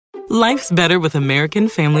Life's better with American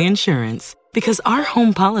Family Insurance because our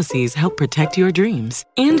home policies help protect your dreams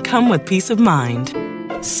and come with peace of mind.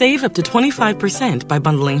 Save up to 25% by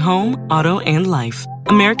bundling home, auto, and life.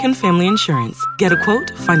 American Family Insurance. Get a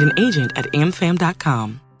quote, find an agent at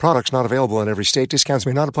amfam.com. Products not available in every state. Discounts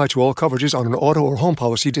may not apply to all coverages on an auto or home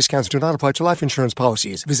policy. Discounts do not apply to life insurance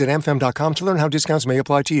policies. Visit amfam.com to learn how discounts may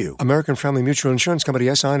apply to you. American Family Mutual Insurance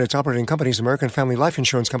Company, SI, and its operating companies, American Family Life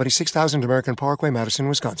Insurance Company, 6000 American Parkway, Madison,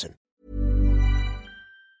 Wisconsin.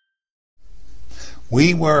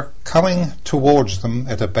 We were coming towards them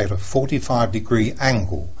at about a 45-degree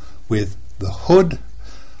angle with the hood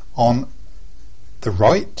on the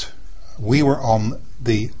right. We were on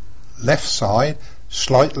the left side,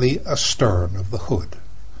 slightly astern of the hood.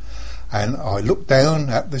 And I looked down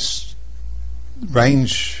at this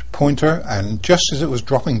range pointer, and just as it was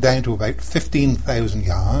dropping down to about 15,000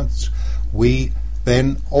 yards, we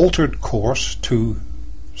then altered course to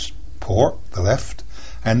port, the left,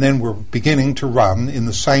 and then were beginning to run in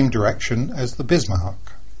the same direction as the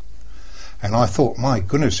Bismarck. And I thought, my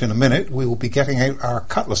goodness, in a minute we will be getting out our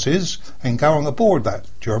cutlasses and going aboard that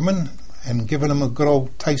German and giving them a good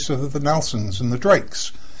old taste of the Nelsons and the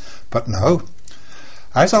Drakes. But no,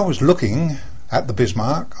 as I was looking at the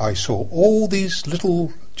Bismarck, I saw all these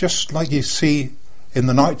little, just like you see in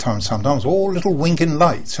the night time sometimes, all little winking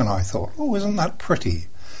lights, and I thought, oh, isn't that pretty?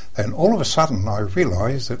 Then all of a sudden I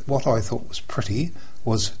realised that what I thought was pretty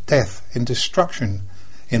was death and destruction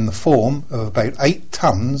in the form of about 8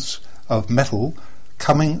 tons of metal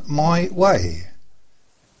coming my way.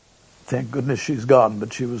 Thank goodness she's gone,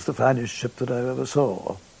 but she was the finest ship that I ever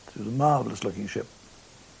saw. She was a marvellous looking ship.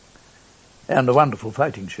 And a wonderful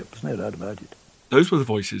fighting ship, there's no doubt about it. Those were the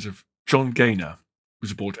voices of John Gaynor, who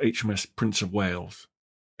was aboard HMS Prince of Wales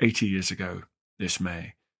 80 years ago this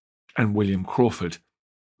May, and William Crawford,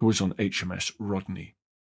 who was on HMS Rodney.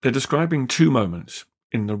 They're describing 2 moments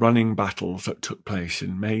in the running battles that took place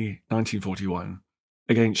in May 1941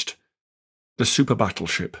 against the super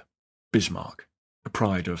battleship Bismarck, the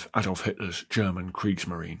pride of Adolf Hitler's German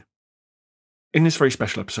Kriegsmarine. In this very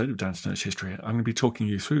special episode of Dan Snow's History, I'm going to be talking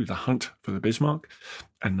you through the hunt for the Bismarck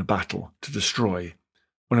and the battle to destroy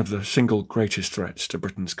one of the single greatest threats to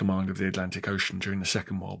Britain's command of the Atlantic Ocean during the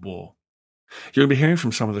Second World War. You'll be hearing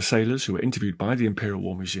from some of the sailors who were interviewed by the Imperial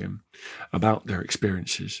War Museum about their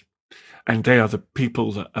experiences, and they are the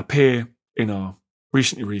people that appear in our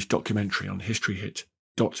recently released documentary on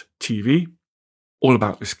historyhit.tv, all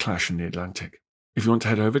about this clash in the Atlantic. If you want to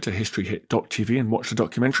head over to historyhit.tv and watch the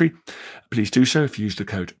documentary, please do so. If you use the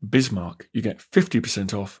code Bismarck, you get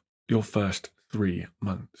 50% off your first 3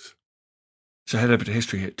 months. So head over to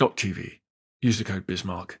historyhit.tv, use the code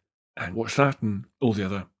Bismarck, and watch that and all the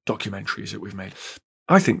other documentaries that we've made.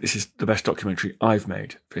 I think this is the best documentary I've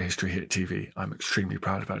made for History Hit TV. I'm extremely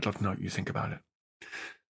proud of it. I'd love to know what you think about it.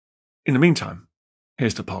 In the meantime,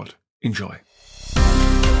 here's the pod. Enjoy.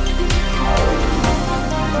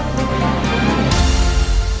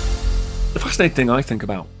 The fascinating thing I think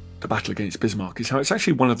about the battle against Bismarck is how it's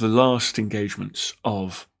actually one of the last engagements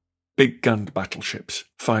of big gunned battleships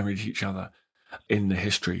firing at each other in the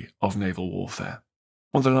history of naval warfare.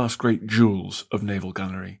 One of the last great jewels of naval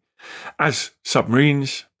gunnery. As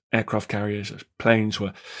submarines, aircraft carriers, as planes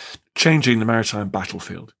were changing the maritime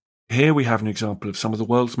battlefield, here we have an example of some of the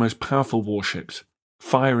world's most powerful warships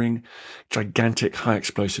firing gigantic high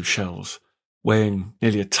explosive shells weighing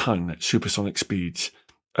nearly a ton at supersonic speeds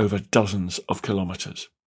over dozens of kilometres.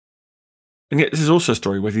 And yet this is also a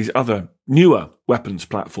story where these other newer weapons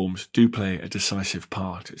platforms do play a decisive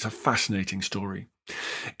part. It's a fascinating story.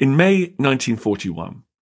 In May 1941,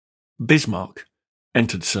 Bismarck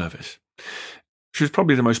entered service. She was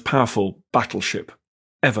probably the most powerful battleship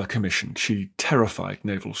ever commissioned. She terrified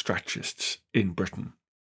naval strategists in Britain.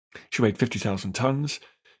 She weighed 50,000 tons.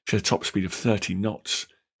 She had a top speed of 30 knots.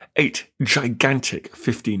 8 gigantic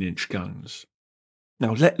 15-inch guns.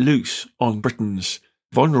 Now, let loose on Britain's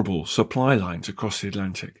vulnerable supply lines across the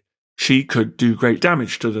Atlantic, she could do great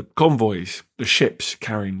damage to the convoys, the ships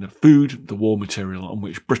carrying the food, the war material on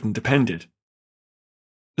which Britain depended.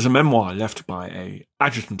 There's a memoir left by an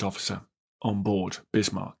adjutant officer on board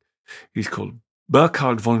Bismarck. He's called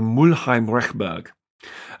Burkhard von Mulheim-Rechberg.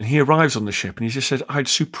 And he arrives on the ship and he just said, I had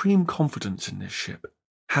supreme confidence in this ship.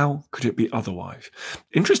 How could it be otherwise?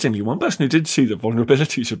 Interestingly, one person who did see the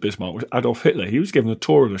vulnerabilities of Bismarck was Adolf Hitler. He was given a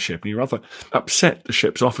tour of the ship and he rather upset the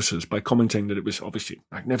ship's officers by commenting that it was obviously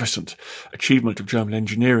a magnificent achievement of German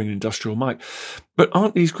engineering and industrial might. But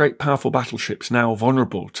aren't these great powerful battleships now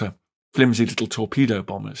vulnerable to flimsy little torpedo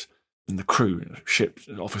bombers? And the crew, ships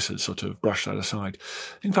and officers sort of brushed that aside.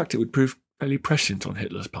 In fact, it would prove fairly prescient on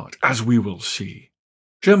Hitler's part, as we will see.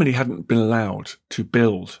 Germany hadn't been allowed to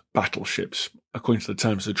build battleships according to the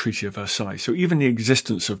terms of the Treaty of Versailles. So even the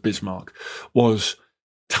existence of Bismarck was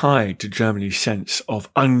tied to Germany's sense of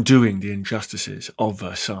undoing the injustices of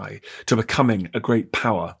Versailles, to becoming a great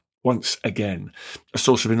power once again, a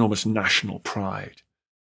source of enormous national pride.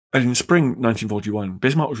 And in spring 1941,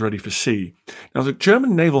 Bismarck was ready for sea. Now, the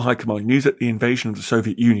German Naval High Command knew that the invasion of the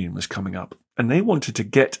Soviet Union was coming up, and they wanted to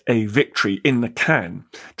get a victory in the can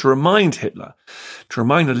to remind Hitler, to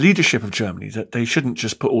remind the leadership of Germany that they shouldn't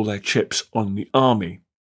just put all their chips on the army.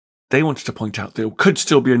 They wanted to point out that there could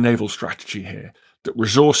still be a naval strategy here, that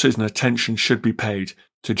resources and attention should be paid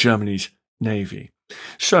to Germany's navy.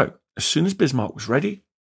 So, as soon as Bismarck was ready,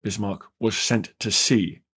 Bismarck was sent to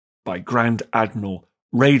sea by Grand Admiral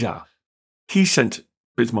Raeder. He sent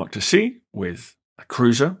Bismarck to sea with a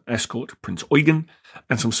cruiser escort, Prince Eugen,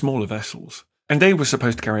 and some smaller vessels. And they were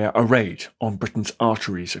supposed to carry out a raid on Britain's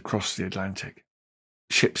arteries across the Atlantic.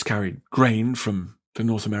 Ships carried grain from the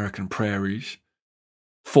North American prairies.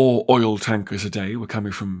 4 oil tankers a day were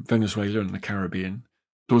coming from Venezuela and the Caribbean.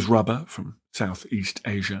 There was rubber from Southeast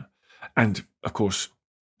Asia. And, of course,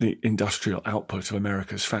 the industrial output of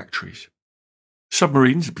America's factories.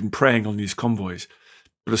 Submarines had been preying on these convoys,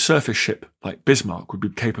 but a surface ship like Bismarck would be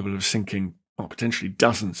capable of sinking potentially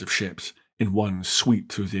dozens of ships in one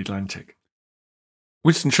sweep through the Atlantic.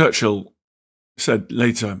 Winston Churchill said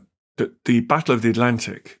later that the Battle of the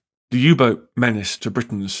Atlantic, the U-boat menace to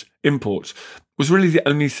Britain's imports, was really the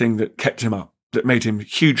only thing that kept him up, that made him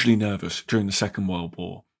hugely nervous during the Second World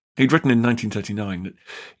War. He'd written in 1939 that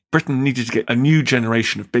Britain needed to get a new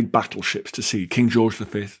generation of big battleships to sea, King George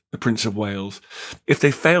V, the Prince of Wales. If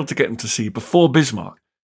they failed to get them to sea before Bismarck,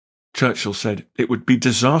 Churchill said it would be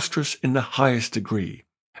disastrous in the highest degree,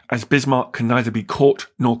 as Bismarck can neither be caught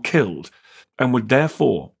nor killed, and would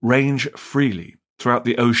therefore range freely throughout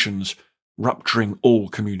the oceans, rupturing all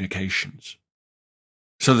communications.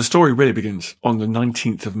 So the story really begins on the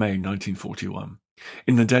 19th of May 1941.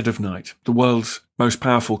 In the dead of night, the world's most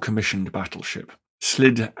powerful commissioned battleship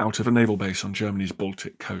slid out of a naval base on Germany's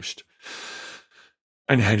Baltic coast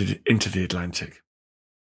and headed into the Atlantic.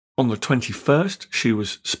 On the 21st, she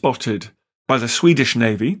was spotted by the Swedish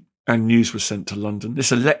Navy and news was sent to London.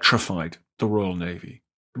 This electrified the Royal Navy.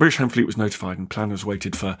 The British Home Fleet was notified and planners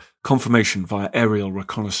waited for confirmation via aerial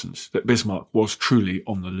reconnaissance that Bismarck was truly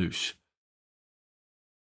on the loose.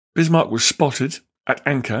 Bismarck was spotted at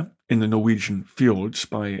anchor in the Norwegian fjords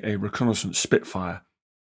by a reconnaissance Spitfire,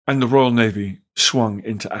 and the Royal Navy swung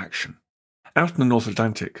into action. Out in the North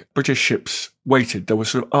Atlantic, British ships waited. There were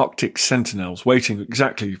sort of Arctic sentinels waiting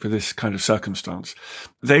exactly for this kind of circumstance.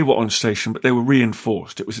 They were on station, but they were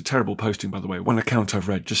reinforced. It was a terrible posting, by the way. One account I've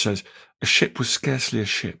read just says, a ship was scarcely a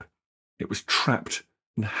ship. It was trapped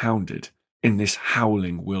and hounded in this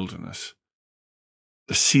howling wilderness.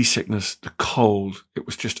 The seasickness, the cold, it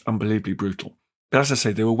was just unbelievably brutal. But as I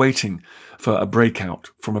say, they were waiting for a breakout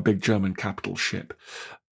from a big German capital ship.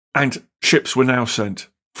 And ships were now sent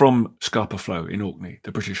from Scapa Flow in Orkney,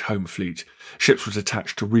 the British Home Fleet. Ships was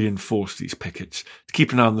attached to reinforce these pickets, to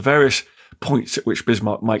keep an eye on the various points at which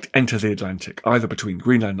Bismarck might enter the Atlantic, either between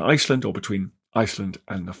Greenland and Iceland or between Iceland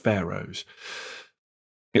and the Faroes.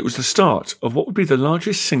 It was the start of what would be the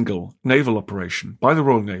largest single naval operation by the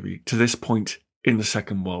Royal Navy to this point in the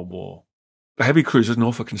Second World War. The heavy cruisers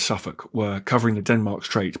Norfolk and Suffolk were covering the Denmark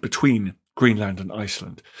Strait between Greenland and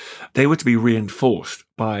Iceland. They were to be reinforced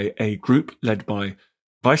by a group led by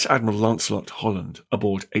Vice Admiral Lancelot Holland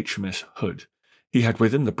aboard HMS Hood. He had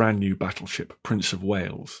with him the brand new battleship Prince of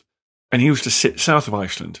Wales, and he was to sit south of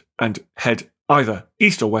Iceland and head either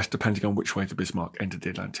east or west depending on which way the Bismarck entered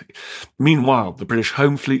the Atlantic. Meanwhile, the British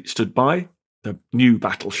Home Fleet stood by, the new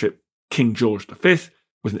battleship King George V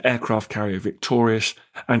with an aircraft carrier Victorious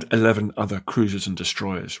and 11 other cruisers and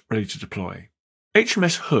destroyers ready to deploy.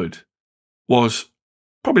 HMS Hood was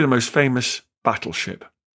probably the most famous battleship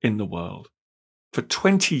in the world. For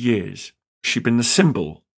 20 years, she'd been the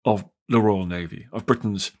symbol of the Royal Navy, of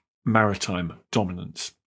Britain's maritime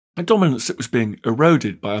dominance. A dominance that was being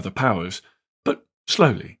eroded by other powers, but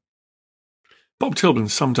slowly. Bob Tilden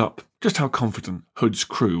summed up just how confident Hood's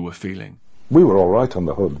crew were feeling. We were all right on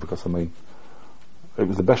the Hood because, it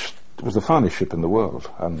was the best, it was the finest ship in the world,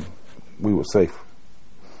 and we were safe.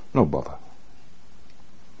 No bother.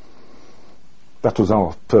 That was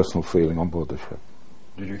our personal feeling on board the ship.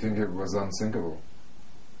 Did you think it was unsinkable?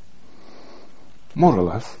 More or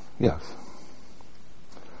less, yes.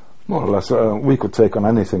 More or less. We could take on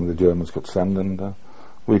anything the Germans could send, and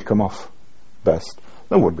we'd come off best.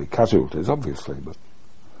 There would be casualties, obviously, but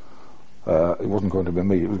it wasn't going to be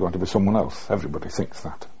me, it was going to be someone else. Everybody thinks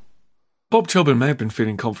that. Bob Tilburn may have been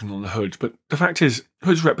feeling confident on the Hood, but the fact is,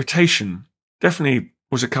 Hood's reputation definitely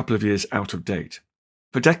was a couple of years out of date.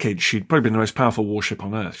 For decades, she'd probably been the most powerful warship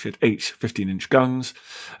on Earth. She had 8 15-inch guns.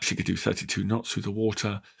 She could do 32 knots through the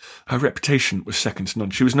water. Her reputation was second to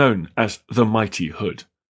none. She was known as the Mighty Hood.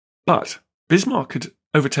 But Bismarck had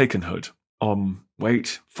overtaken Hood on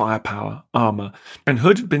weight, firepower, armour, and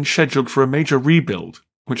Hood had been scheduled for a major rebuild,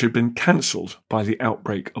 which had been cancelled by the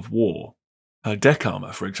outbreak of war. Her deck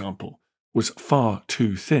armour, for example, was far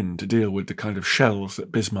too thin to deal with the kind of shells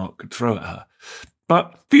that Bismarck could throw at her.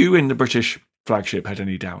 But few in the British flagship had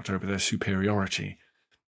any doubt over their superiority,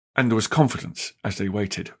 and there was confidence as they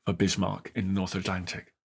waited for Bismarck in the North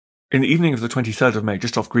Atlantic. In the evening of the 23rd of May,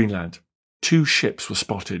 just off Greenland, 2 ships were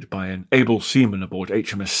spotted by an able seaman aboard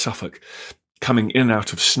HMS Suffolk, coming in and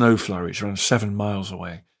out of snow flurries around 7 miles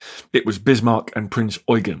away. It was Bismarck and Prince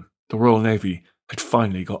Eugen. The Royal Navy had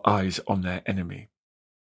finally got eyes on their enemy.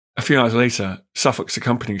 A few hours later, Suffolk's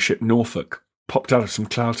accompanying ship Norfolk popped out of some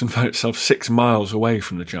clouds and found itself 6 miles away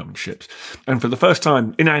from the German ships. And for the first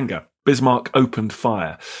time, in anger, Bismarck opened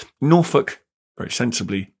fire. Norfolk, very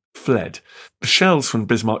sensibly, fled. The shells from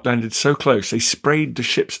Bismarck landed so close they sprayed the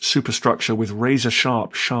ship's superstructure with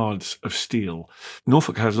razor-sharp shards of steel.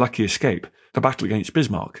 Norfolk had a lucky escape. The battle against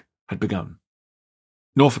Bismarck had begun.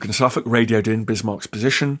 Norfolk and Suffolk radioed in Bismarck's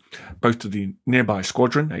position, both to the nearby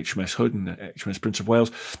squadron, HMS Hood and HMS Prince of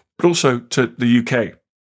Wales, but also to the UK,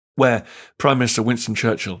 where Prime Minister Winston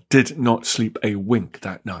Churchill did not sleep a wink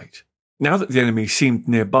that night. Now that the enemy seemed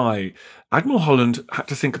nearby, Admiral Holland had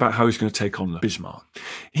to think about how he was going to take on the Bismarck.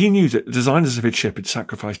 He knew that the designers of his ship had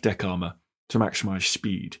sacrificed deck armour to maximise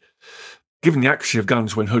speed. Given the accuracy of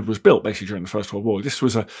guns when Hood was built, basically during the First World War, this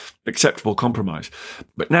was an acceptable compromise.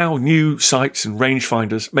 But now new sights and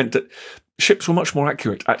rangefinders meant that ships were much more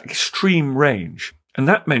accurate at extreme range, and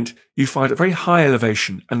that meant you fired at very high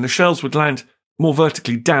elevation and the shells would land more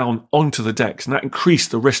vertically down onto the decks, and that increased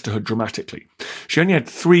the risk to Hood dramatically. She only had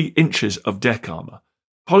 3 inches of deck armour.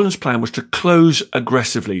 Holland's plan was to close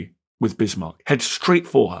aggressively with Bismarck, head straight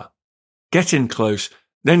for her, get in close,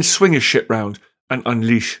 then swing his ship round and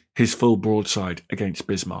unleash his full broadside against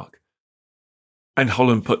Bismarck. And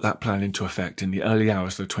Holland put that plan into effect in the early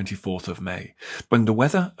hours of the 24th of May. When the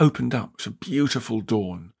weather opened up, it was a beautiful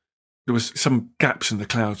dawn. There was some gaps in the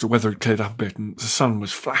clouds, the weather had cleared up a bit, and the sun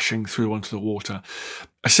was flashing through onto the water.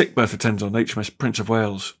 A sick berth attendant on HMS Prince of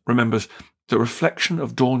Wales remembers the reflection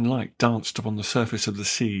of dawn light danced upon the surface of the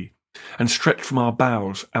sea and stretched from our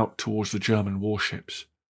bows out towards the German warships.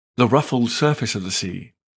 The ruffled surface of the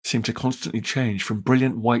sea seemed to constantly change from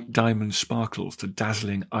brilliant white diamond sparkles to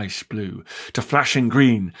dazzling ice blue, to flashing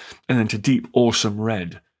green, and then to deep awesome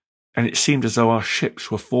red. And it seemed as though our ships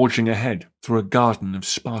were forging ahead through a garden of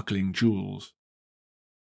sparkling jewels.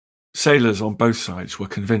 Sailors on both sides were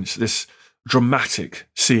convinced this dramatic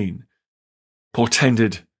scene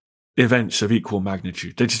portended events of equal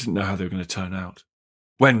magnitude. They just didn't know how they were going to turn out.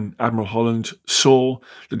 When Admiral Holland saw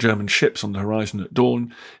the German ships on the horizon at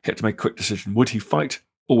dawn, he had to make a quick decision. Would he fight,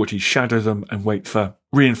 or would he shadow them and wait for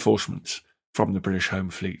reinforcements from the British Home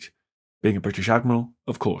Fleet? Being a British admiral,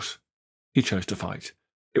 of course, he chose to fight.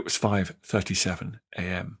 It was 5:37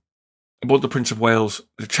 a.m. Aboard the Prince of Wales,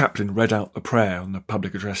 the chaplain read out the prayer on the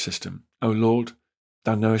public address system. O Lord,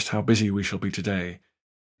 thou knowest how busy we shall be today.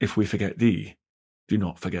 If we forget thee, do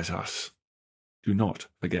not forget us. Do not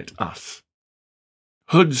forget us.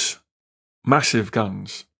 Hood's massive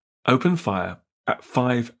guns opened fire at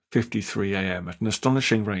 5:53 a.m. at an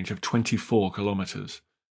astonishing range of 24 kilometres.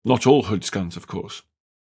 Not all Hood's guns, of course.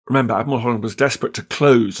 Remember, Admiral Holland was desperate to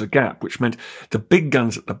close the gap, which meant the big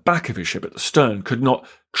guns at the back of his ship at the stern could not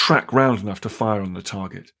track round enough to fire on the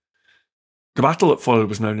target. The battle that followed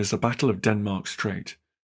was known as the Battle of Denmark Strait.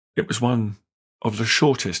 It was one of the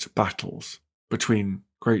shortest battles between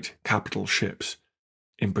great capital ships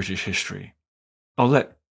in British history. I'll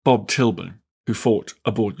let Bob Tilburn, who fought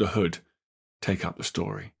aboard the Hood, take up the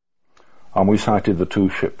story. And we sighted the 2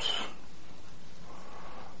 ships.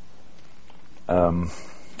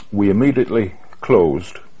 We immediately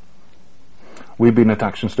closed. We'd been at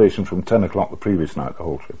action station from 10 o'clock the previous night, the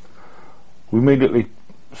whole ship. We immediately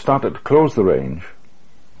started to close the range,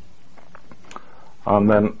 and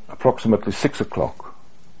then approximately 6 o'clock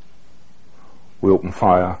we opened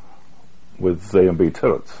fire with A and B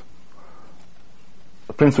turrets.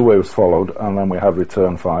 The Prince of Wales followed, and then we had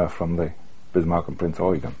return fire from the Bismarck and Prince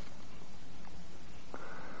Eugen.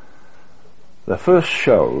 The first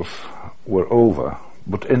shells were over,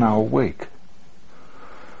 but in our wake.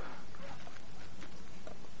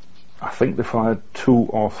 I think they fired 2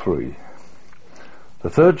 or 3. The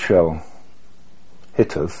third shell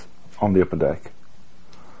hit us on the upper deck,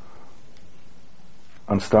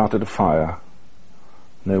 and started a fire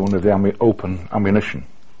near one of the open ammunition.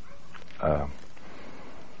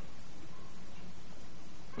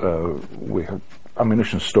 We had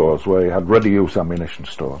ammunition stores where you had ready-use ammunition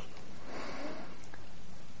stores.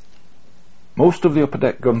 Most of the upper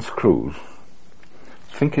deck guns' crews,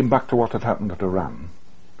 thinking back to what had happened at Iran,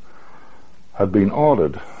 had been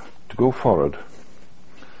ordered to go forward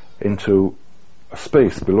into a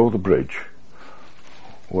space below the bridge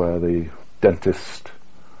where the dentist,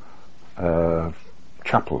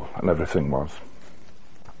 chapel and everything was.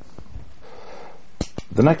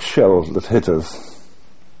 The next shell that hit us,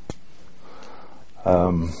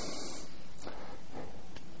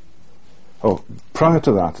 prior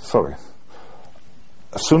to that,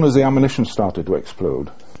 as soon as the ammunition started to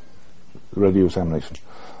explode, the ready-use ammunition,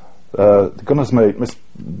 the gunner's mate, Miss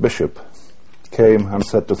Bishop, came and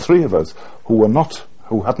said to three of us who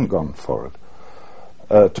hadn't gone forward,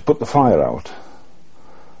 to put the fire out.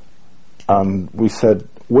 And we said,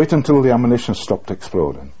 wait until the ammunition stopped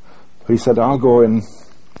exploding. He said, I'll go in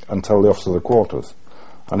and tell the officer of the quarters.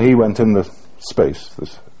 And he went in the space,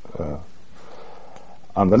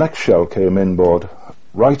 and the next shell came inboard,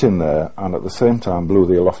 right in there, and at the same time blew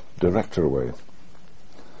the aloft director away.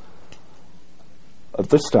 At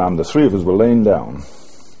this time, the three of us were laying down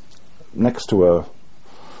next to a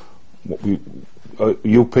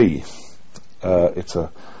UP.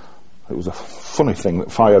 It was a funny thing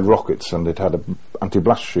that fired rockets, and it had an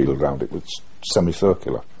anti-blast shield around it, which was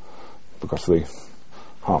semicircular, because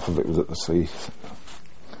half of it was at the sea.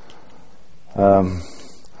 And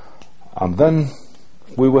then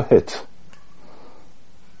we were hit,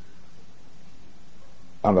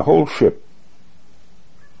 and the whole ship,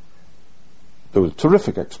 there was a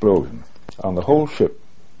terrific explosion, and the whole ship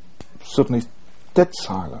suddenly dead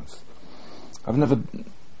silence. I've never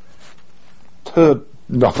heard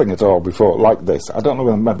nothing at all before like this. I don't know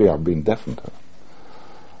whether maybe I've been deafened,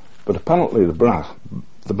 but apparently the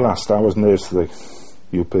blast, I was nearest to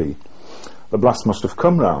the UP, the blast must have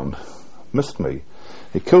come round, missed me.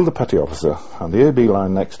 He killed the petty officer, and the AB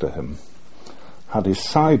line next to him had his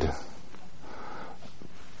side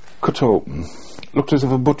cut open. Looked as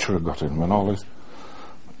if a butcher had got in when all his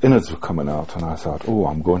innards were coming out, and I thought, oh,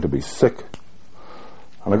 I'm going to be sick.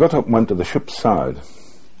 And I got up and went to the ship's side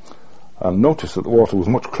and noticed that the water was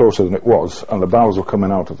much closer than it was, and the bows were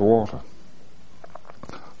coming out of the water.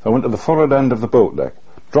 I went to the forward end of the boat deck,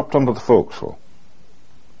 dropped onto the forecastle.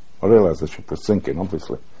 I realised the ship was sinking,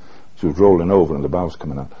 obviously. She was rolling over and the bows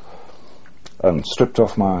coming out. And stripped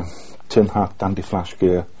off my tin hat, anti-flash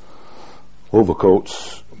gear,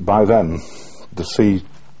 overcoats. By then, the sea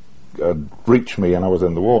had reached me and I was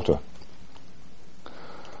in the water.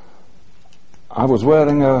 I was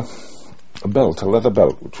wearing a belt, a leather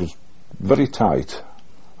belt, which was very tight,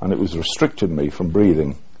 and it was restricting me from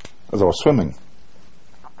breathing as I was swimming.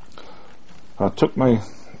 I took my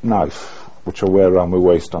knife, which I wear around my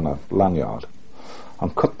waist on a lanyard,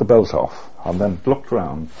 and cut the belt off, and then looked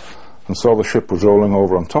round and saw the ship was rolling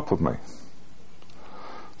over on top of me.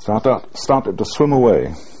 So I started to swim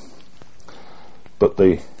away, but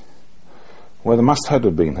where the masthead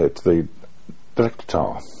had been hit, the director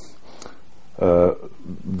tower,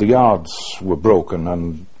 the yards were broken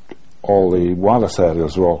and all the wireless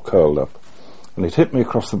aerials were all curled up, and it hit me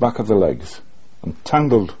across the back of the legs and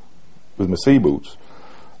tangled with my sea boots,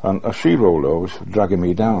 and as she rolled over, she was dragging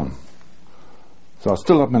me down. So I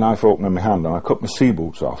still had my knife open in my hand, and I cut my sea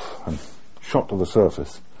boots off and shot to the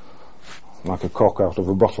surface like a cork out of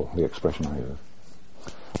a bottle, the expression I used.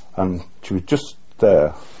 And she was just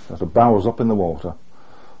there, her bow was up in the water,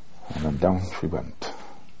 and then down she went.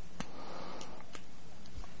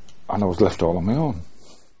 And I was left all on my own.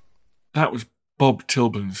 That was Bob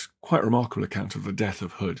Tilburn's quite remarkable account of the death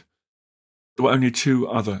of Hood. There were only two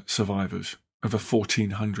other survivors. Over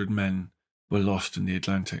 1,400 men were lost in the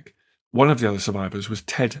Atlantic. One of the other survivors was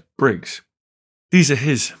Ted Briggs. These are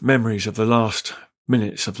his memories of the last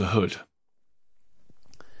minutes of the Hood.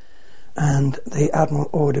 And the Admiral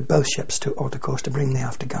ordered both ships to alter course to bring the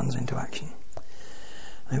after guns into action.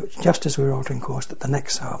 And it was just as we were altering course that the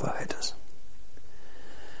next salvo hit us.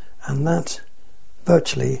 And that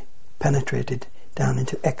virtually penetrated down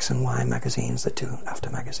into X and Y magazines, the two after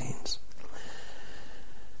magazines.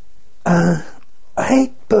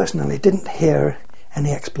 I personally didn't hear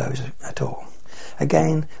any explosion at all.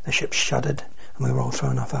 Again, the ship shuddered and we were all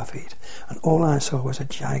thrown off our feet, and all I saw was a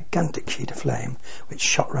gigantic sheet of flame which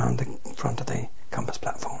shot round the front of the compass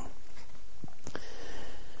platform.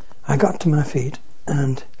 I got to my feet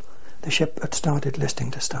and the ship had started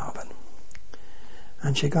listing to starboard,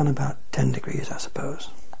 and she'd gone about 10 degrees, I suppose,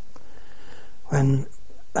 when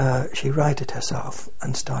she righted herself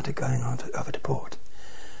and started going over to port,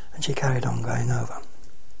 and she carried on going over.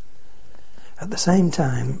 At the same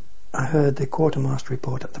time, I heard the quartermaster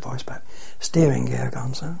report at the voice back, steering gear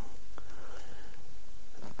gone, sir,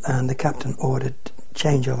 and the captain ordered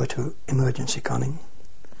change over to emergency conning.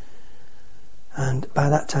 And by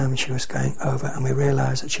that time she was going over, and we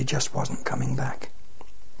realised that she just wasn't coming back.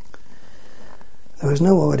 There was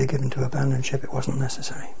no order given to abandon ship, it wasn't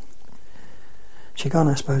necessary. She'd gone,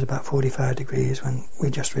 I suppose, about 45 degrees when we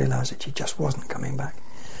just realised that she just wasn't coming back,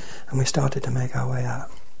 and we started to make our way out.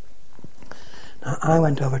 Now, I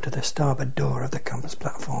went over to the starboard door of the compass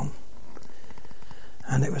platform,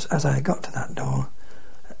 and it was as I got to that door,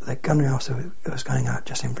 the gunnery officer was going out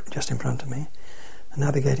just in front of me. The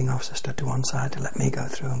navigating officer stood to one side to let me go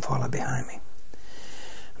through and follow behind me.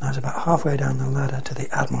 And I was about halfway down the ladder to the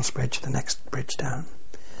Admiral's Bridge, the next bridge down,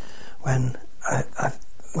 when I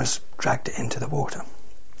was dragged into the water.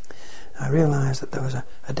 I realised that there was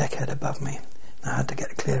a deckhead above me, and I had to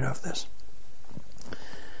get clear of this.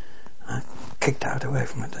 I kicked out away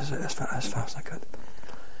from it as fast as I could.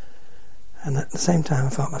 And at the same time I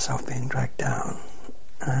felt myself being dragged down.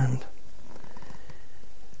 And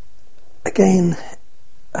again,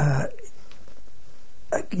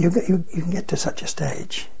 you can get to such a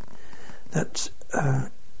stage that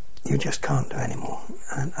you just can't do anymore.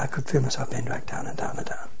 And I could feel myself being dragged down and down and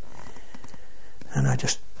down. And I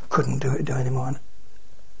just couldn't do anymore. And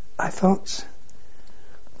I felt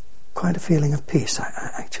quite a feeling of peace,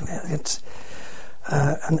 actually. It's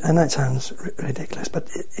and that sounds ridiculous, but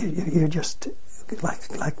you're just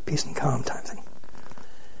like peace and calm type thing.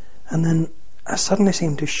 And then I suddenly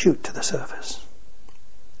seemed to shoot to the surface.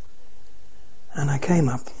 And I came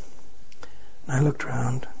up, and I looked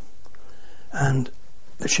around, and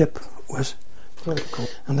the ship was vertical.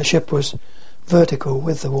 And the ship was vertical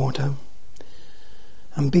with the water,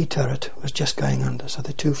 and B turret was just going under, so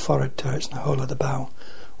the two forward turrets and the whole of the bow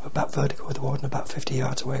were about vertical with the water and about 50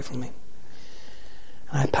 yards away from me.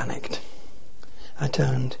 And I panicked. I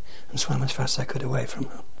turned and swam as fast as I could away from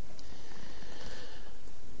her.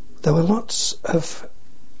 There were lots of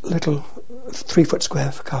little 3-foot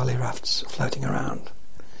square Carly rafts floating around.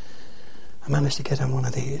 I managed to get on one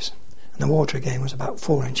of these, and the water again was about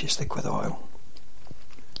 4 inches thick with oil.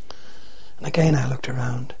 And again I looked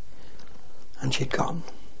around, and she'd gone.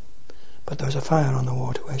 But there was a fire on the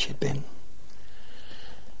water where she'd been.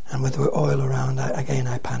 And with the oil around,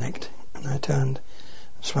 I panicked, and I turned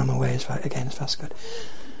and swam away as fast as I could.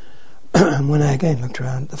 And when I again looked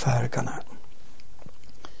around, the fire had gone out.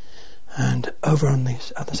 And over on the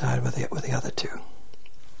other side were the other two.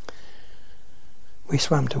 We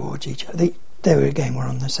swam towards each other. They were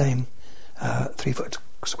on the same 3-foot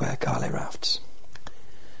square Carly rafts.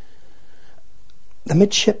 The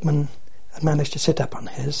midshipman had managed to sit up on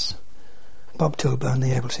his. Bob Tilburn,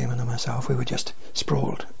 the able seaman, and myself, we were just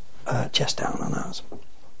sprawled, chest down on ours.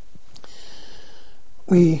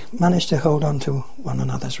 We managed to hold on to one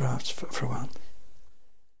another's rafts for a while.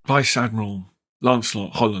 Vice Admiral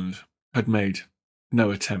Lancelot Holland had made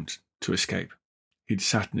no attempt to escape. He'd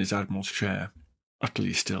sat in his admiral's chair,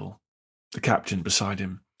 utterly still, the captain beside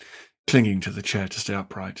him, clinging to the chair to stay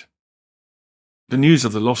upright. The news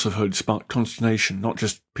of the loss of Hood sparked consternation, not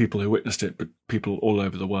just people who witnessed it, but people all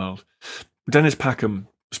over the world. Dennis Packham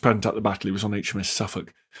was present at the battle. He was on HMS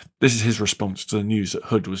Suffolk. This is his response to the news that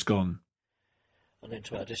Hood was gone. And then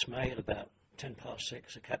to our dismay, at about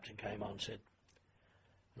 6:10, the captain came on and said,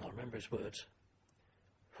 and I remember his words,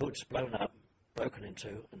 "Hood's blown up, broken in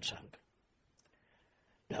two and sunk."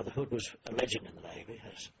 Now the Hood was a legend in the Navy,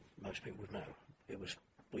 as most people would know. It was,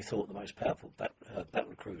 we thought, the most powerful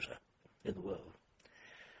battle cruiser in the world.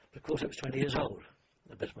 But of course it was 20 years old.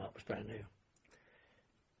 The Bismarck was brand new.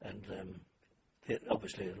 And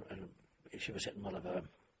obviously she was hitting one of her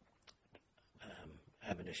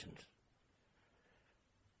ammunitions.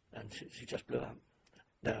 And she just blew up.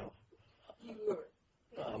 Now,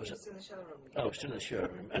 I was still in the shower room. I was still in the shower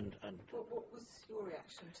room. And what was your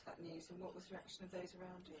reaction to that news, and what was the reaction of those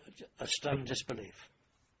around you? A stunned disbelief.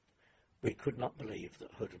 We could not believe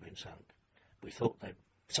that Hood had been sunk. We thought that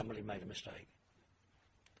somebody made a mistake.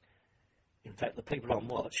 In fact, the people on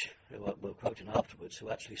watch, who were quoting afterwards, who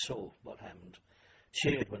actually saw what happened,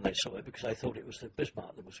 cheered when they saw it because they thought it was the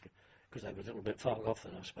Bismarck that was, because they were a little bit far off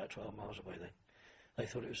than us, about 12 miles away then. They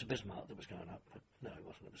thought it was the Bismarck that was going up, but no, it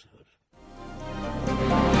wasn't, it was the Hood.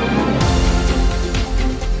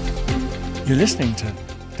 You're listening to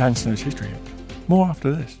Dan Snow's History. More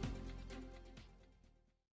after this.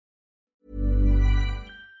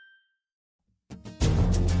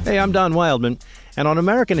 Hey, I'm Don Wildman, And on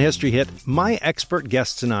American History Hit, my expert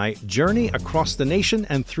guests and I journey across the nation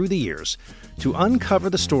and through the years to uncover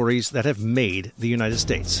the stories that have made the United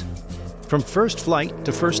States. From first flight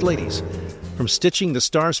to first ladies, from stitching the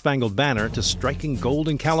Star-Spangled Banner to striking gold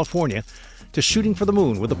in California, to shooting for the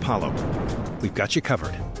moon with Apollo. We've got you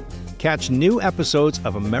covered. Catch new episodes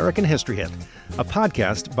of American History Hit, a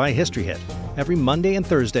podcast by History Hit, every Monday and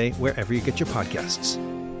Thursday wherever you get your podcasts.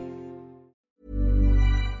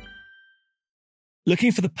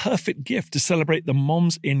 Looking for the perfect gift to celebrate the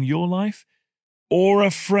moms in your life?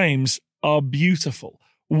 Aura frames are beautiful,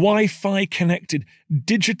 Wi-Fi connected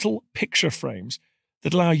digital picture frames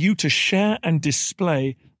that allow you to share and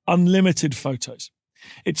display unlimited photos.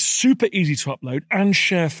 It's super easy to upload and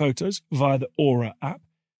share photos via the Aura app.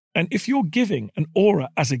 And if you're giving an Aura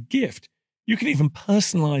as a gift, you can even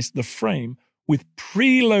personalize the frame with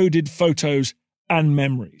preloaded photos and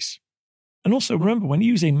memories. And also remember, when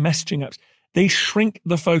you're using messaging apps, they shrink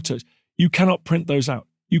the photos. You cannot print those out.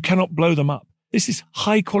 You cannot blow them up. This is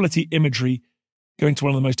high quality imagery going to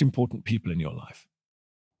one of the most important people in your life.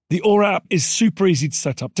 The Aura app is super easy to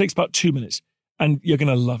set up. It takes about 2 minutes and you're going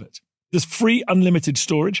to love it. There's free unlimited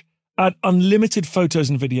storage, add unlimited photos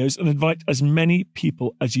and videos, and invite as many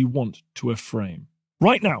people as you want to a frame.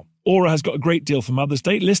 Right now, Aura has got a great deal for Mother's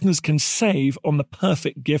Day. Listeners can save on the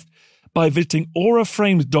perfect gift by visiting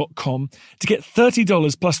auraframes.com to get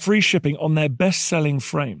 $30 plus free shipping on their best-selling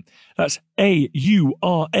frame. That's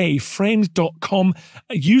AURA frames.com.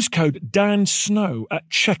 Use code DANSNOW at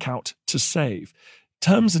checkout to save.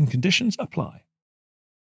 Terms and conditions apply.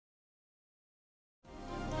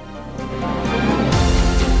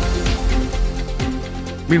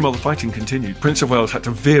 Meanwhile, the fighting continued. Prince of Wales had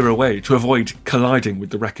to veer away to avoid colliding with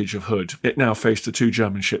the wreckage of Hood. It now faced the 2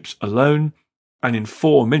 German ships alone, and in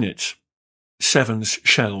 4 minutes, 7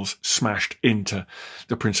 shells smashed into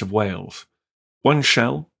the Prince of Wales. 1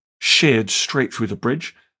 shell sheared straight through the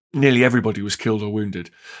bridge. Nearly everybody was killed or wounded,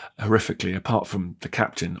 horrifically, apart from the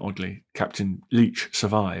captain, oddly. Captain Leach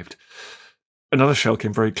survived. Another shell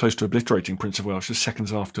came very close to obliterating Prince of Wales just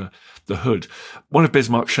seconds after the Hood. One of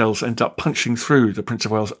Bismarck's shells ended up punching through the Prince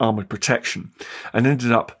of Wales armoured protection and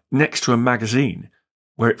ended up next to a magazine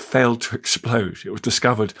where it failed to explode. It was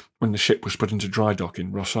discovered when the ship was put into dry dock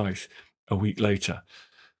in Rosyth a week later.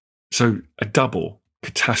 So a double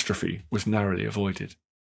catastrophe was narrowly avoided.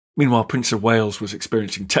 Meanwhile, Prince of Wales was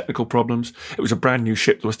experiencing technical problems. It was a brand new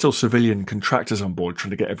ship. There were still civilian contractors on board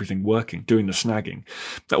trying to get everything working, doing the snagging.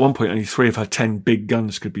 At one point, only 3 of her 10 big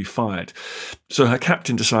guns could be fired. So her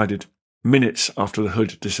captain decided, minutes after the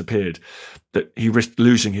Hood disappeared, that he risked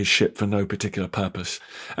losing his ship for no particular purpose.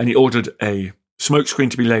 And he ordered a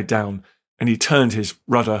smokescreen to be laid down, and he turned his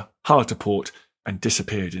rudder hard to port and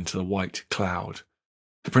disappeared into the white cloud.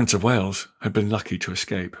 The Prince of Wales had been lucky to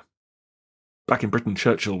escape. Back in Britain,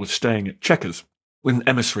 Churchill was staying at Chequers with an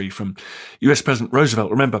emissary from US President Roosevelt.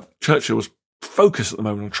 Remember, Churchill was focused at the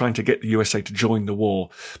moment on trying to get the USA to join the war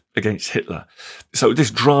against Hitler. So this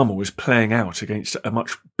drama was playing out against a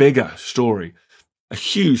much bigger story, a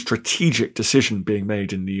huge strategic decision being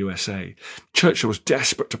made in the USA. Churchill was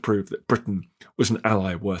desperate to prove that Britain was an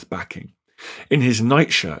ally worth backing. In his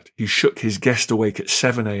nightshirt, he shook his guest awake at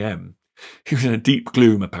 7 a.m. He was in a deep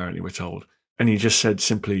gloom, apparently, we're told, and he just said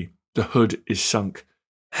simply, "The Hood is sunk.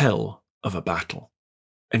 Hell of a battle."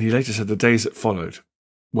 And he later said the days that followed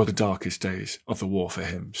were the darkest days of the war for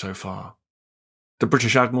him so far. The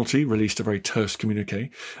British Admiralty released a very terse communiqué.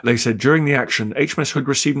 They said, during the action, HMS Hood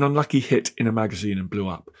received an unlucky hit in a magazine and blew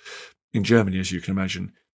up. In Germany, as you can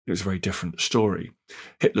imagine, it was a very different story.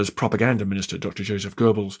 Hitler's propaganda minister, Dr. Joseph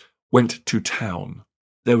Goebbels, went to town.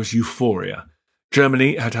 There was euphoria.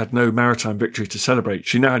 Germany had had no maritime victory to celebrate.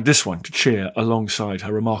 She now had this one to cheer alongside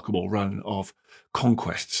her remarkable run of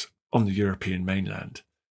conquests on the European mainland.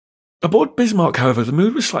 Aboard Bismarck, however, the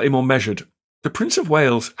mood was slightly more measured. The Prince of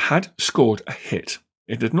Wales had scored a hit.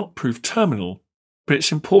 It did not prove terminal, but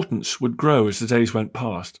its importance would grow as the days went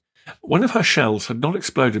past. One of her shells had not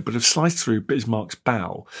exploded but had sliced through Bismarck's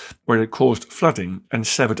bow, where it had caused flooding and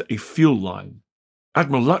severed a fuel line.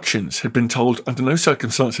 Admiral Lutchins had been told under no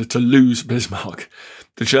circumstances to lose Bismarck.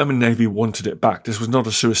 The German Navy wanted it back. This was not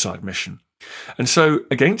a suicide mission. And so,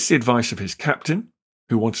 against the advice of his captain,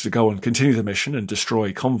 who wanted to go and continue the mission and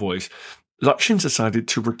destroy convoys, Lutchins decided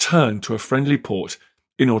to return to a friendly port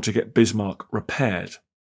in order to get Bismarck repaired.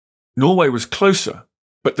 Norway was closer,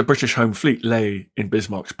 but the British Home Fleet lay in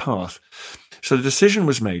Bismarck's path, so the decision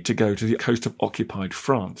was made to go to the coast of occupied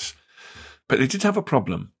France. But they did have a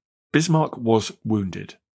problem. Bismarck was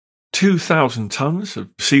wounded. 2,000 tons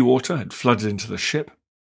of seawater had flooded into the ship,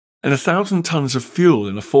 and 1,000 tons of fuel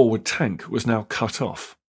in a forward tank was now cut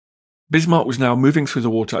off. Bismarck was now moving through the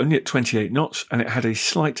water only at 28 knots, and it had a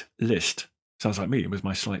slight list. Sounds like me with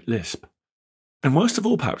my slight lisp. And worst of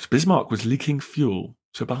all, perhaps, Bismarck was leaking fuel,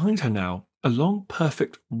 so behind her now, a long,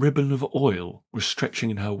 perfect ribbon of oil was stretching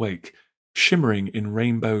in her wake, shimmering in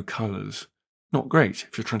rainbow colours. Not great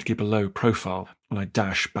if you're trying to keep a low profile when I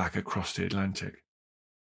dash back across the Atlantic.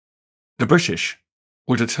 The British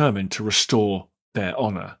were determined to restore their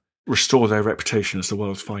honour, restore their reputation as the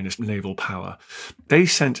world's finest naval power. They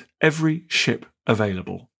sent every ship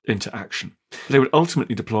available into action. They would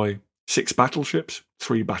ultimately deploy 6 battleships,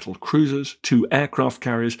 3 battle cruisers, 2 aircraft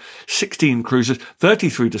carriers, 16 cruisers,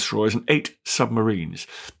 33 destroyers and 8 submarines,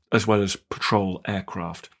 as well as patrol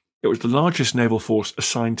aircraft. It was the largest naval force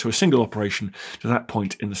assigned to a single operation to that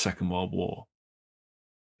point in the Second World War.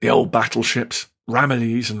 The old battleships,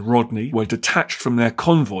 Ramillies and Rodney, were detached from their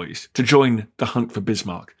convoys to join the hunt for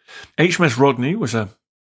Bismarck. HMS Rodney was a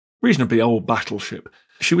reasonably old battleship.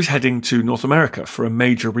 She was heading to North America for a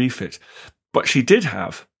major refit, but she did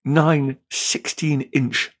have 9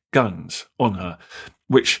 16-inch guns on her,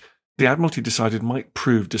 which the Admiralty decided might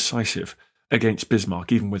prove decisive against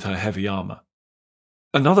Bismarck, even with her heavy armour.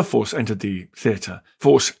 Another force entered the theatre,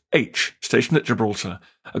 Force H, stationed at Gibraltar,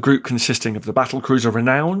 a group consisting of the battlecruiser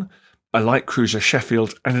Renown, a light cruiser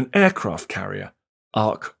Sheffield, and an aircraft carrier,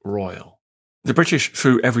 Ark Royal. The British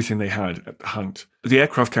threw everything they had at the hunt. The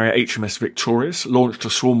aircraft carrier HMS Victorious launched a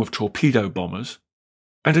swarm of torpedo bombers,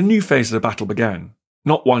 and a new phase of the battle began,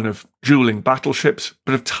 not one of duelling battleships,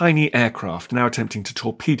 but of tiny aircraft now attempting to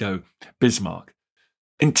torpedo Bismarck.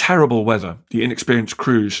 In terrible weather, the inexperienced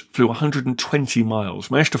crews flew 120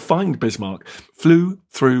 miles, managed to find Bismarck, flew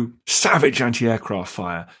through savage anti-aircraft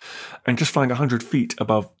fire, and just flying 100 feet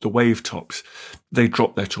above the wave tops, they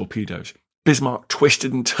dropped their torpedoes. Bismarck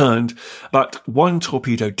twisted and turned, but one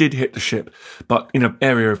torpedo did hit the ship, but in an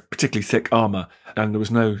area of particularly thick armour, and there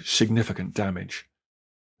was no significant damage.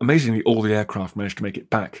 Amazingly, all the aircraft managed to make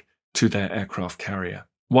it back to their aircraft carrier.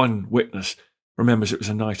 One witness remembers it was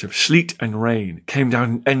a night of sleet and rain, came down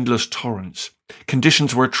in endless torrents.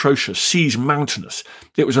 Conditions were atrocious, seas mountainous.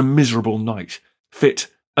 It was a miserable night, fit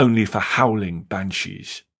only for howling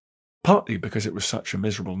banshees. Partly because it was such a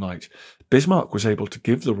miserable night, Bismarck was able to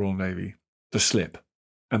give the Royal Navy the slip,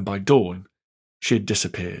 and by dawn she had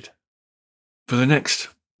disappeared. For the next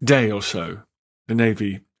day or so, the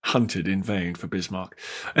Navy hunted in vain for Bismarck,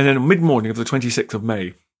 and then mid-morning of the 26th of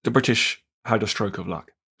May, the British had a stroke of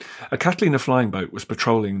luck. A Catalina flying boat was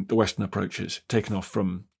patrolling the western approaches, taken off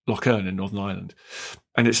from Loch Earn in Northern Ireland,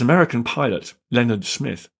 and its American pilot, Leonard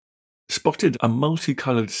Smith, spotted a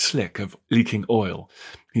multicoloured slick of leaking oil.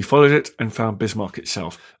 He followed it and found Bismarck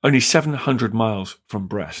itself, only 700 miles from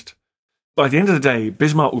Brest. By the end of the day,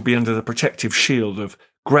 Bismarck would be under the protective shield of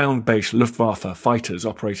ground-based Luftwaffe fighters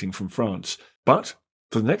operating from France. But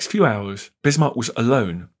for the next few hours, Bismarck was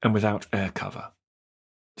alone and without air cover.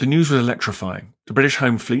 The news was electrifying. The British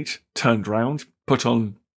home fleet turned round, put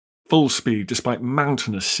on full speed despite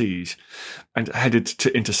mountainous seas, and headed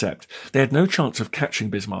to intercept. They had no chance of catching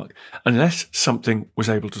Bismarck unless something was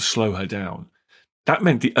able to slow her down. That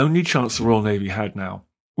meant the only chance the Royal Navy had now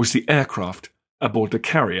was the aircraft aboard the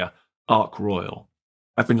carrier Ark Royal.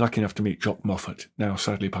 I've been lucky enough to meet Jock Moffat, now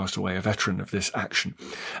sadly passed away, a veteran of this action,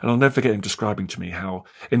 and I'll never forget him describing to me how,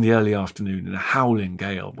 in the early afternoon, in a howling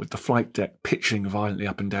gale, with the flight deck pitching violently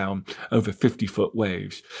up and down over 50-foot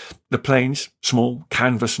waves, the planes, small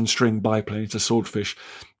canvas and string biplanes, the Swordfish,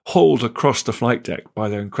 hauled across the flight deck by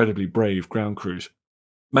their incredibly brave ground crews,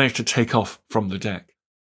 managed to take off from the deck.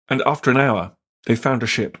 And after an hour, they found a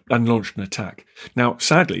ship and launched an attack. Now,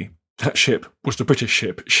 sadly, that ship was the British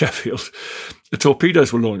ship, Sheffield. The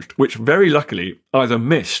torpedoes were launched, which very luckily either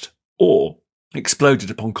missed or exploded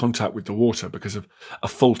upon contact with the water because of a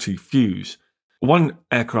faulty fuse. One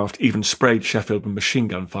aircraft even sprayed Sheffield with machine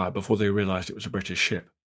gun fire before they realised it was a British ship.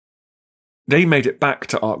 They made it back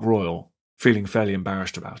to Ark Royal, feeling fairly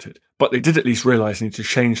embarrassed about it, but they did at least realise they needed to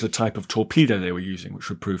change the type of torpedo they were using, which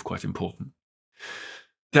would prove quite important.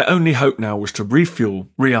 Their only hope now was to refuel,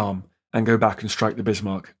 rearm, and go back and strike the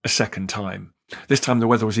Bismarck a second time. This time the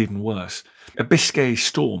weather was even worse. A Biscay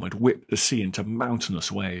storm had whipped the sea into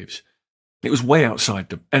mountainous waves. It was way outside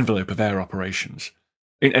the envelope of air operations,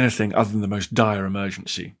 in anything other than the most dire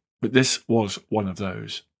emergency, but this was one of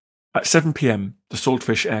those. At 7 p.m, the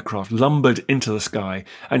Swordfish aircraft lumbered into the sky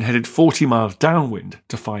and headed 40 miles downwind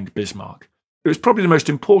to find Bismarck. It was probably the most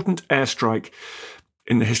important airstrike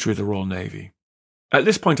in the history of the Royal Navy. At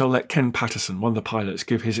this point, I'll let Ken Patterson, one of the pilots,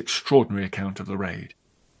 give his extraordinary account of the raid.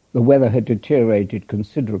 The weather had deteriorated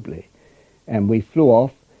considerably, and we flew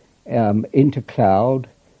off into cloud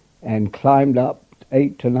and climbed up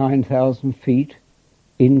 8,000 to 9,000 feet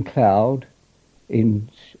in cloud, in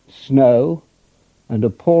snow, and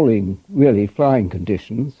appalling, really, flying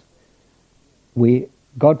conditions.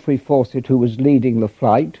 Godfrey Fawcett, who was leading the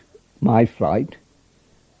flight, my flight,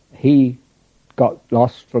 he got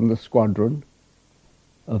lost from the squadron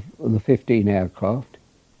of the 15 aircraft,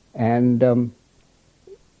 and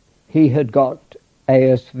he had got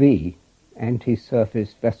ASV,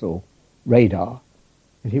 anti-surface vessel radar,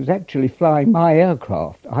 and he was actually flying my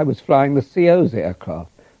aircraft. I was flying the CO's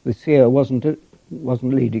aircraft. The CO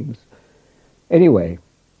wasn't leading. Anyway,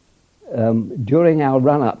 during our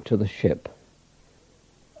run-up to the ship,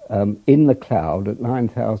 in the cloud at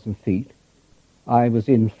 9,000 feet, I was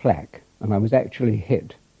in flak, and I was actually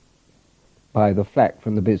hit by the flak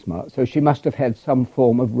from the Bismarck. So she must have had some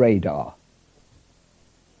form of radar.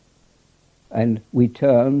 And we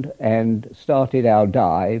turned and started our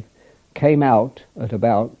dive, came out at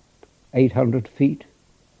about 800 feet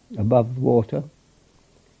above the water,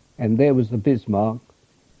 and there was the Bismarck,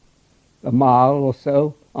 a mile or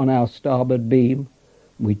so on our starboard beam.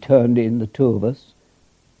 We turned in, the two of us.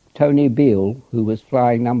 Tony Beale, who was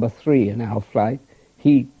flying number 3 in our flight,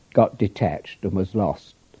 he got detached and was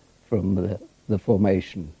lost from the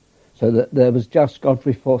formation. So that there was just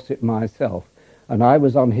Godfrey Fawcett and myself, and I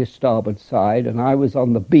was on his starboard side, and I was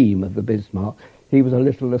on the beam of the Bismarck. He was a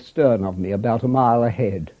little astern of me, about a mile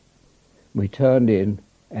ahead. We turned in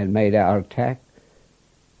and made our attack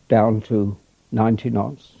down to 90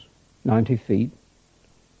 knots, 90 feet,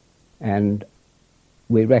 and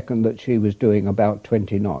we reckoned that she was doing about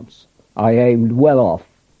 20 knots. I aimed well off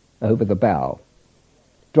over the bow,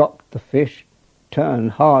 dropped the fish,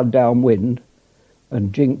 turned hard downwind,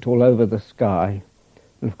 and jinked all over the sky.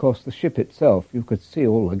 And of course the ship itself, you could see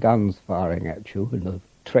all the guns firing at you in the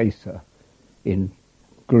tracer, in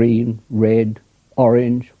green, red,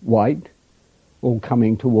 orange, white, all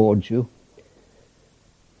coming towards you.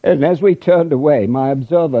 And as we turned away, my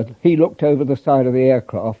observer, he looked over the side of the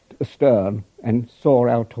aircraft astern and saw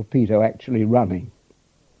our torpedo actually running.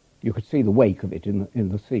 You could see the wake of it in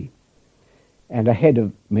the sea. And ahead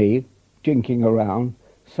of me, jinking around,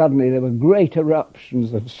 suddenly there were great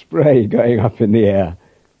eruptions of spray going up in the air.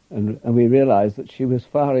 And we realized that she was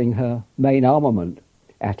firing her main armament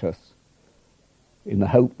at us in the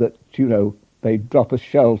hope that, they'd drop a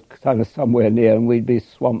shell kind of somewhere near and we'd be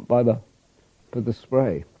swamped by the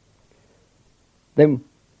spray. Then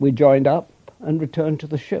we joined up and returned to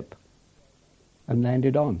the ship and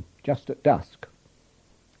landed on, just at dusk,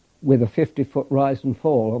 with a 50-foot rise and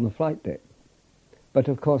fall on the flight deck. But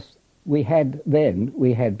of course, we had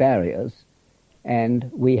barriers,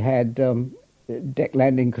 and we had deck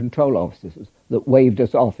landing control officers that waved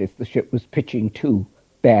us off if the ship was pitching too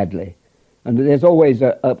badly. And there's always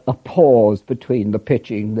a pause between the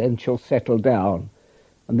pitching, then she'll settle down,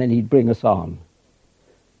 and then he'd bring us on.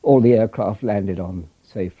 All the aircraft landed on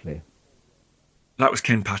safely. That was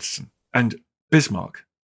Ken Patterson, and Bismarck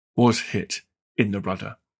was hit in the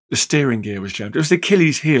rudder. The steering gear was jammed. It was the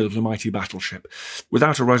Achilles heel of the mighty battleship.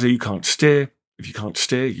 Without a rudder, you can't steer. If you can't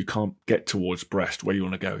steer, you can't get towards Brest, where you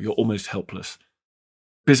want to go. You're almost helpless.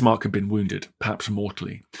 Bismarck had been wounded, perhaps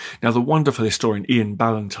mortally. Now, the wonderful historian Ian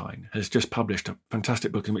Ballantyne has just published a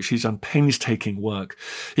fantastic book in which he's done painstaking work.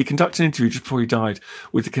 He conducted an interview just before he died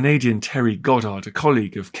with the Canadian Terry Goddard, a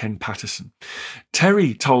colleague of Ken Patterson.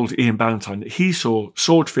 Terry told Ian Ballantyne that he saw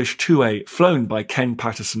Swordfish 2A flown by Ken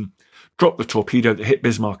Patterson drop the torpedo that hit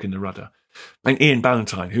Bismarck in the rudder. And Ian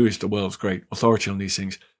Ballantyne, who is the world's great authority on these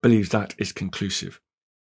things, believes that is conclusive.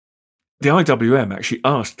 The IWM actually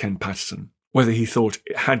asked Ken Patterson whether he thought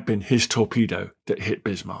it had been his torpedo that hit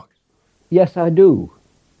Bismarck. Yes, I do,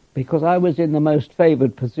 because I was in the most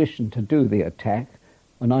favoured position to do the attack,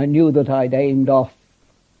 and I knew that I'd aimed off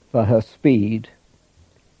for her speed,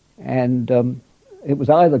 and it was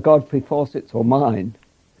either Godfrey Fawcett's or mine,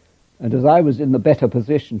 and as I was in the better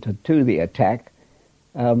position to do the attack,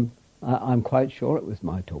 I'm quite sure it was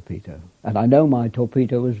my torpedo, and I know my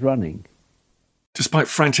torpedo was running. Despite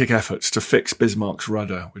frantic efforts to fix Bismarck's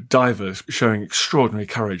rudder, with divers showing extraordinary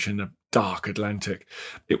courage in the dark Atlantic,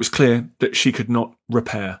 it was clear that she could not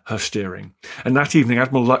repair her steering. And that evening,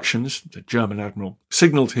 Admiral Lutschens, the German admiral,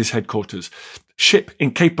 signalled his headquarters, "Ship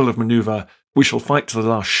incapable of manoeuvre, we shall fight to the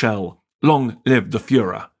last shell. Long live the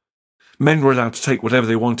Führer." Men were allowed to take whatever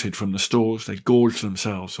they wanted from the stores. They gorged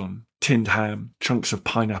themselves on tinned ham, chunks of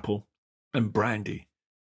pineapple, and brandy.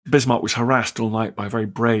 Bismarck was harassed all night by a very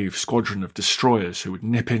brave squadron of destroyers who would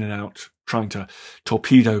nip in and out, trying to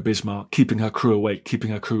torpedo Bismarck, keeping her crew awake, keeping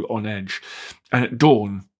her crew on edge. And at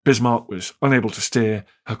dawn, Bismarck was unable to steer,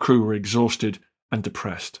 her crew were exhausted and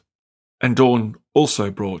depressed. And dawn also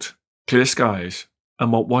brought clear skies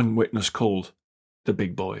and what one witness called the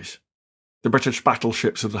big boys. The British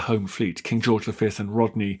battleships of the home fleet, King George V and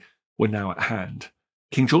Rodney, were now at hand.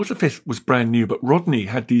 King George V was brand new, but Rodney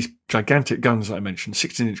had these gigantic guns that I mentioned,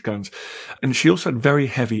 16-inch guns, and she also had very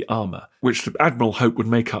heavy armour, which the Admiral hoped would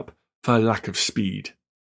make up for her lack of speed.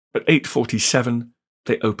 At 8:47,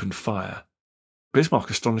 they opened fire. Bismarck,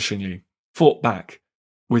 astonishingly, fought back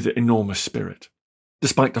with enormous spirit.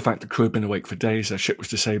 Despite the fact the crew had been awake for days, their ship was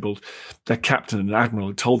disabled, their captain and admiral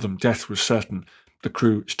had told them death was certain, the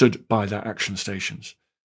crew stood by their action stations.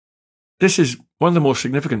 This is one of the more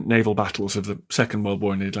significant naval battles of the Second World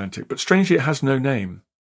War in the Atlantic, but strangely it has no name.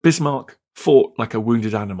 Bismarck fought like a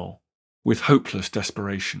wounded animal, with hopeless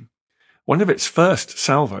desperation. One of its first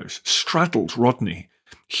salvos straddled Rodney,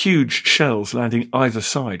 huge shells landing either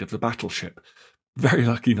side of the battleship, very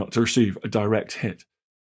lucky not to receive a direct hit.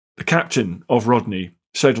 The captain of Rodney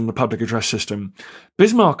said on the public address system,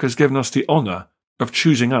 "Bismarck has given us the honour of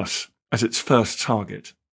choosing us as its first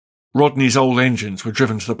target." Rodney's old engines were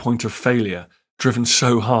driven to the point of failure, driven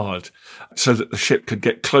so hard so that the ship could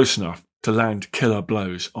get close enough to land killer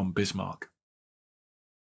blows on Bismarck.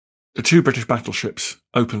 The two British battleships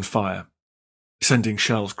opened fire, sending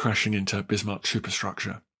shells crashing into Bismarck's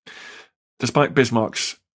superstructure. Despite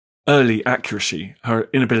Bismarck's early accuracy, her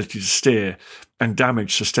inability to steer, and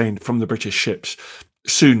damage sustained from the British ships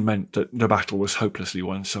soon meant that the battle was hopelessly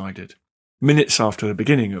one-sided. Minutes after the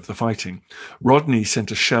beginning of the fighting, Rodney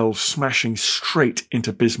sent a shell smashing straight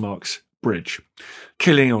into Bismarck's bridge,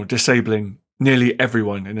 killing or disabling nearly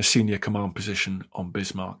everyone in a senior command position on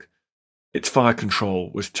Bismarck. Its fire control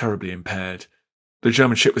was terribly impaired. The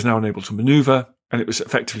German ship was now unable to manoeuvre, and it was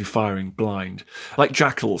effectively firing blind. Like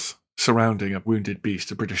jackals surrounding a wounded beast,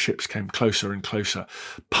 the British ships came closer and closer,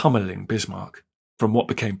 pummeling Bismarck from what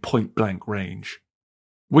became point-blank range.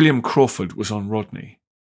 William Crawford was on Rodney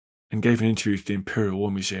and gave an interview to the Imperial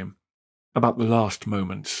War Museum about the last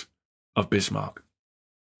moments of Bismarck.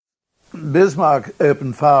 Bismarck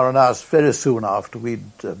opened fire on us very soon after we'd,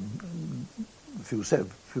 a few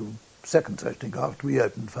seconds I think after we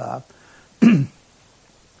opened fire.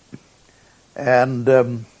 And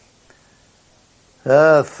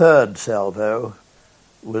her third salvo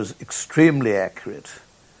was extremely accurate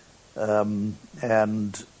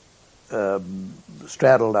and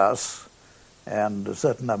straddled us, and a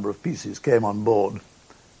certain number of pieces came on board,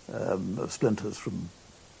 of splinters from,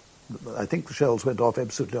 I think the shells went off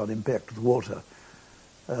absolutely on impact with the water.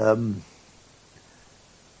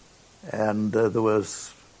 And there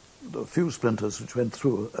was a few splinters which went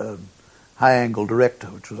through a high-angle director,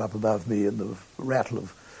 which was up above me, and the rattle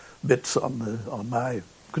of bits on my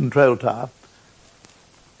control tower.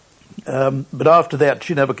 But after that,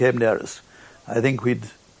 she never came near us. I think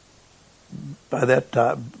by that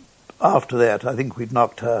time, after that, I think we'd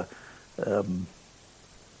knocked her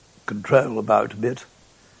control about a bit,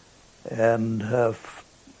 and her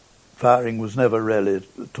firing was never really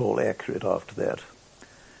at all accurate after that.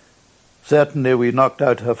 Certainly we knocked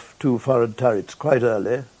out her two forward turrets quite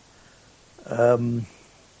early,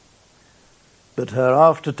 but her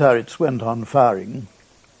after turrets went on firing,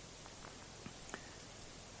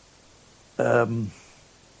 and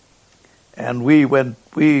we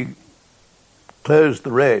closed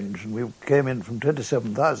the range, and we came in from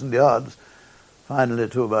 27,000 yards finally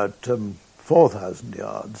to about 4,000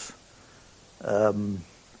 yards,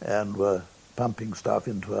 and were pumping stuff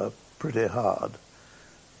into her pretty hard.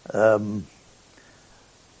 And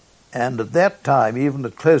at that time, even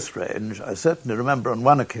at close range, I certainly remember on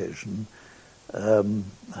one occasion,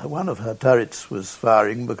 one of her turrets was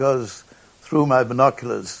firing because through my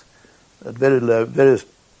binoculars at very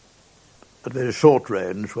short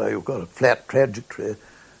range, where you've got a flat trajectory,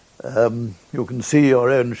 you can see your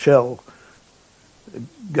own shell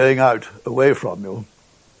going out away from you.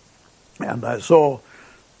 And I saw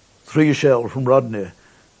 3 shell from Rodney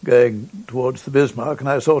going towards the Bismarck, and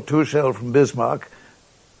I saw 2 shell from Bismarck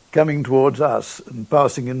coming towards us and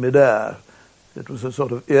passing in midair. It was a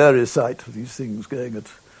sort of eerie sight of these things going at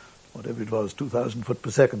whatever it was, 2,000 foot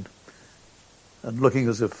per second, and looking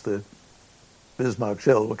as if the Bismarck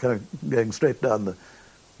shell were going straight down the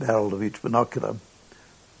barrel of each binocular,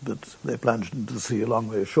 but they plunged into the sea a long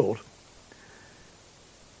way short.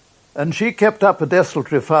 And she kept up a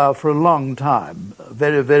desultory fire for a long time, a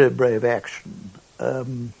very, very brave action,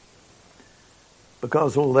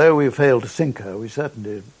 because although we failed to sink her, we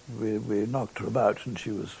certainly we knocked her about, and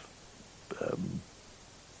she was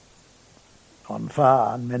on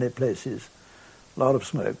fire in many places, a lot of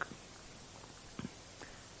smoke,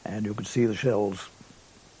 and you could see the shells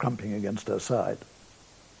crumping against her side.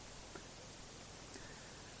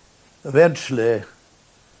 Eventually,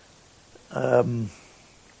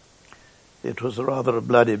 it was rather a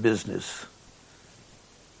bloody business.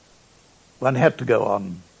 One had to go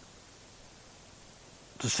on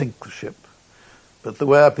to sink the ship. But there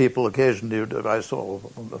were people occasionally, I saw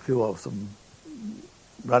a few of them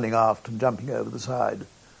running aft and jumping over the side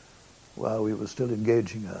while we were still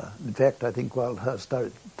engaging her. In fact, I think while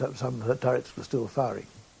some of her turrets were still firing.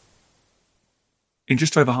 In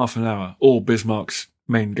just over half an hour, all Bismarck's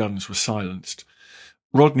main guns were silenced.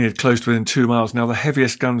 Rodney had closed within 2 miles. Now the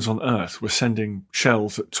heaviest guns on Earth were sending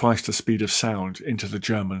shells at twice the speed of sound into the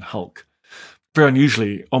German hulk. Very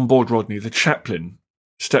unusually, on board Rodney, the chaplain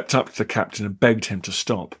stepped up to the captain and begged him to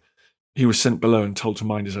stop. He was sent below and told to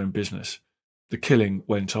mind his own business. The killing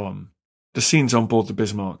went on. The scenes on board the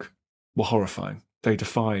Bismarck were horrifying. They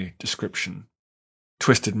defy description.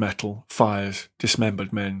 Twisted metal, fires,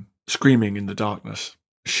 dismembered men, screaming in the darkness,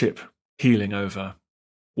 ship heeling over,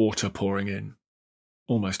 water pouring in.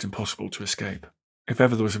 Almost impossible to escape. If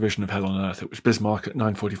ever there was a vision of hell on earth, it was Bismarck at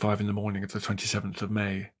 9:45 in the morning of the 27th of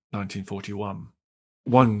May, 1941.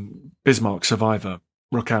 One Bismarck survivor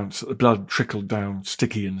recounts that the blood trickled down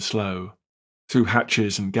sticky and slow, through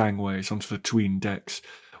hatches and gangways onto the 'tween decks,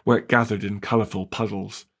 where it gathered in colourful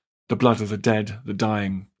puddles, the blood of the dead, the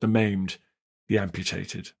dying, the maimed, the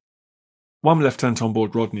amputated. One lieutenant on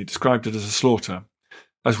board Rodney described it as a slaughter,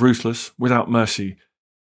 as ruthless, without mercy,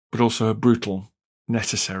 but also a brutal,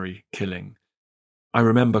 necessary killing. I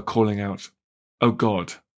remember calling out, "Oh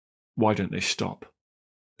God, why don't they stop?"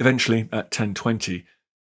 Eventually, at 10:20,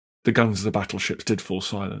 the guns of the battleships did fall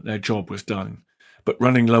silent. Their job was done. But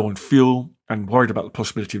running low on fuel and worried about the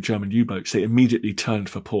possibility of German U-boats, they immediately turned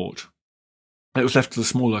for port. It was left to the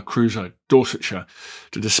smaller cruiser, Dorsetshire,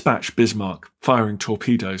 to dispatch Bismarck, firing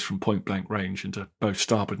torpedoes from point-blank range into both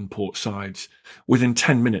starboard and port sides. Within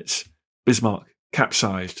 10 minutes, Bismarck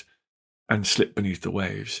capsized and slipped beneath the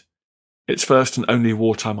waves. Its first and only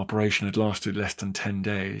wartime operation had lasted less than 10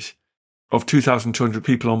 days. Of 2,200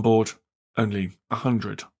 people on board, only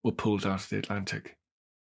 100 were pulled out of the Atlantic.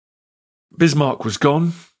 Bismarck was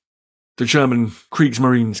gone. The German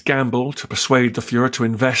Kriegsmarines' gamble to persuade the Führer to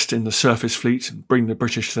invest in the surface fleet and bring the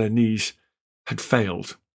British to their knees had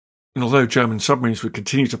failed. And although German submarines would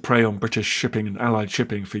continue to prey on British shipping and Allied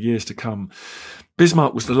shipping for years to come,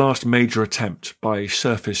 Bismarck was the last major attempt by a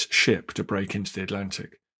surface ship to break into the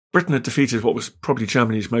Atlantic. Britain had defeated what was probably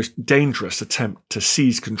Germany's most dangerous attempt to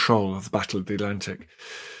seize control of the Battle of the Atlantic,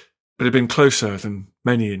 but it had been closer than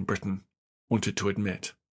many in Britain wanted to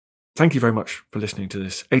admit. Thank you very much for listening to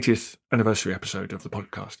this 80th anniversary episode of the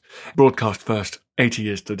podcast. Broadcast first 80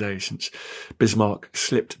 years to the day since Bismarck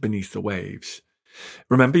slipped beneath the waves.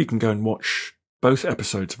 Remember, you can go and watch both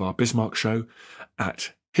episodes of our Bismarck show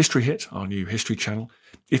at History Hit, our new history channel.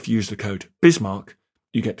 If you use the code Bismarck,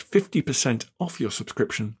 you get 50% off your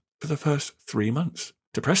subscription for the first 3 months.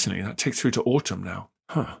 Depressingly, that takes through to autumn now.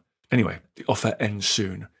 Anyway, the offer ends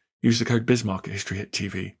soon. Use the code Bismarck at History Hit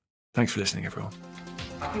TV. Thanks for listening, everyone.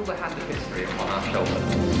 I feel the hand of history upon our shoulders.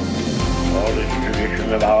 All this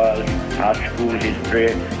tradition of ours, our school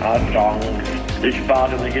history, our songs, this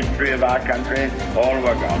part of the history of our country, all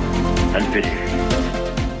were gone and finished.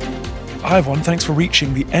 Hi everyone, thanks for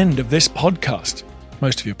reaching the end of this podcast.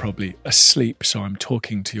 Most of you are probably asleep, so I'm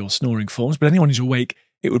talking to your snoring forms, but anyone who's awake,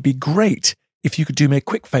 it would be great if you could do me a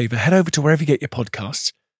quick favour, head over to wherever you get your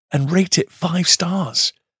podcasts and rate it 5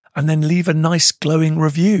 stars. And then leave a nice glowing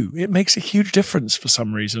review. It makes a huge difference for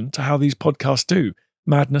some reason to how these podcasts do.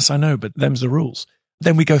 Madness, I know, but them's the rules.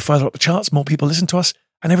 Then we go further up the charts, more people listen to us,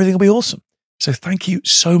 and everything will be awesome. So thank you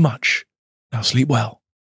so much. Now sleep well.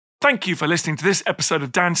 Thank you for listening to this episode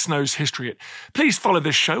of Dan Snow's History Hit. Please follow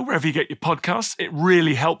this show wherever you get your podcasts. It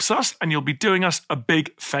really helps us, and you'll be doing us a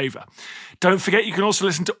big favour. Don't forget, you can also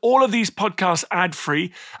listen to all of these podcasts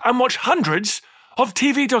ad-free and watch hundreds of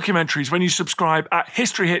TV documentaries when you subscribe at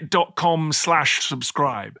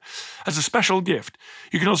historyhit.com/subscribe. As a special gift,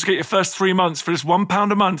 you can also get your first 3 months for just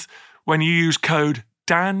 £1 a month when you use code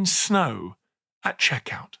DANSNOW at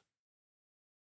checkout.